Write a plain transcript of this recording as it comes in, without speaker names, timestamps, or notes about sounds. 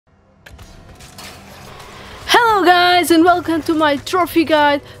guys, and welcome to my trophy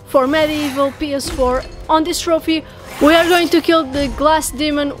guide for Medieval PS4. On this trophy we are going to kill the glass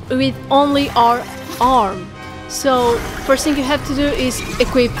demon with only our arm. So first thing you have to do is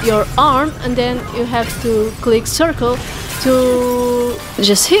equip your arm, and then you have to click circle to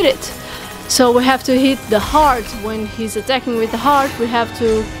just hit it. So we have to hit the heart. When he's attacking with the heart, we have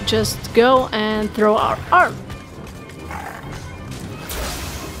to just go and throw our arm.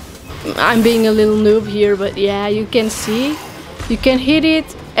 I'm being a little noob here, but yeah, you can see you can hit it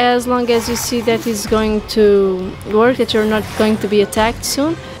as long as you see that it's going to work, that you're not going to be attacked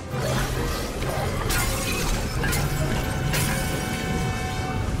soon.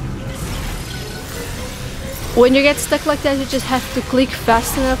 When you get stuck like that, you just have to click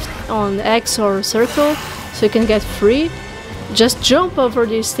fast enough on X or circle so you can get free. Just jump over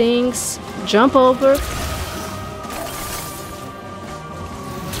these things, jump over.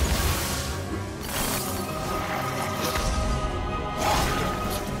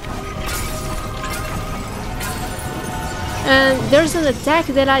 And there's an attack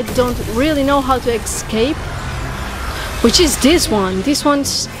that I don't really know how to escape, which is this one. This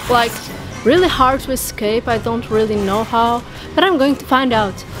one's like really hard to escape. I don't really know how, but I'm going to find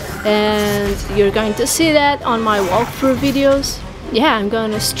out. And you're going to see that on my walkthrough videos. Yeah, I'm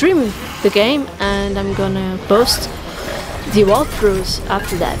gonna stream the game and I'm gonna post the walkthroughs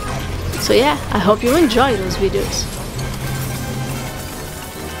after that. So yeah, I hope you enjoy those videos.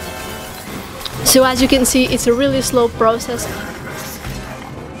 So as you can see, it's a really slow process.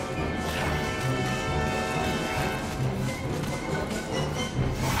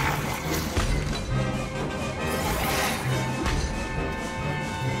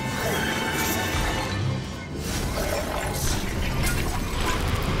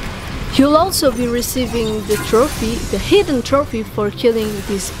 You'll also be receiving the trophy, the hidden trophy for killing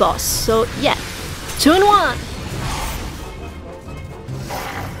this boss. So yeah, 2 in 1!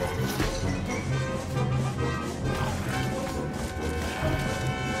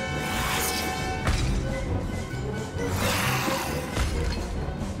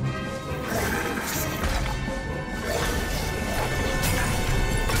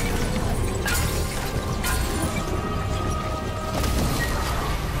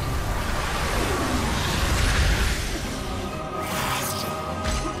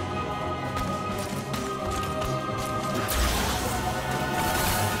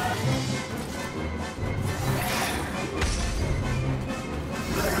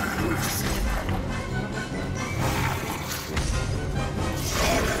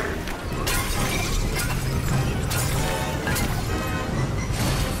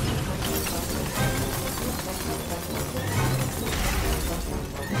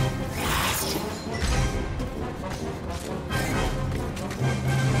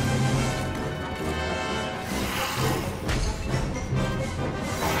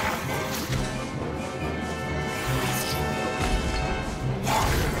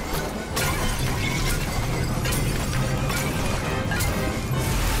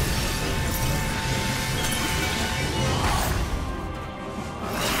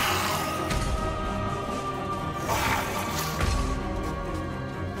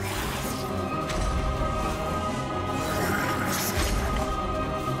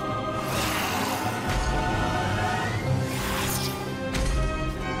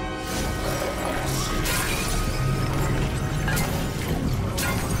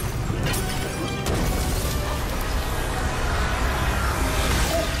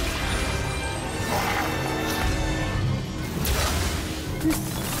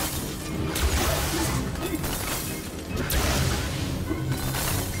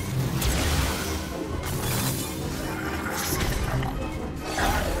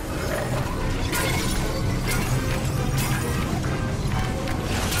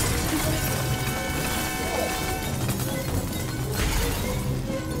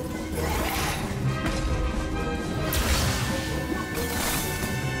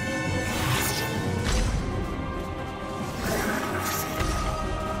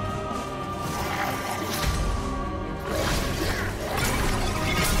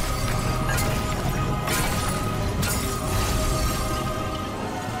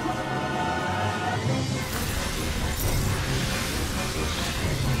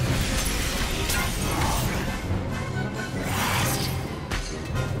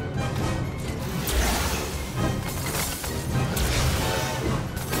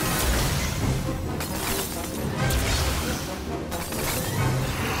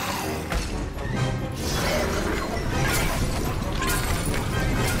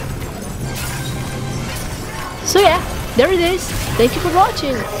 So yeah, there it is. Thank you for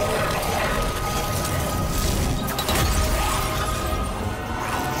watching.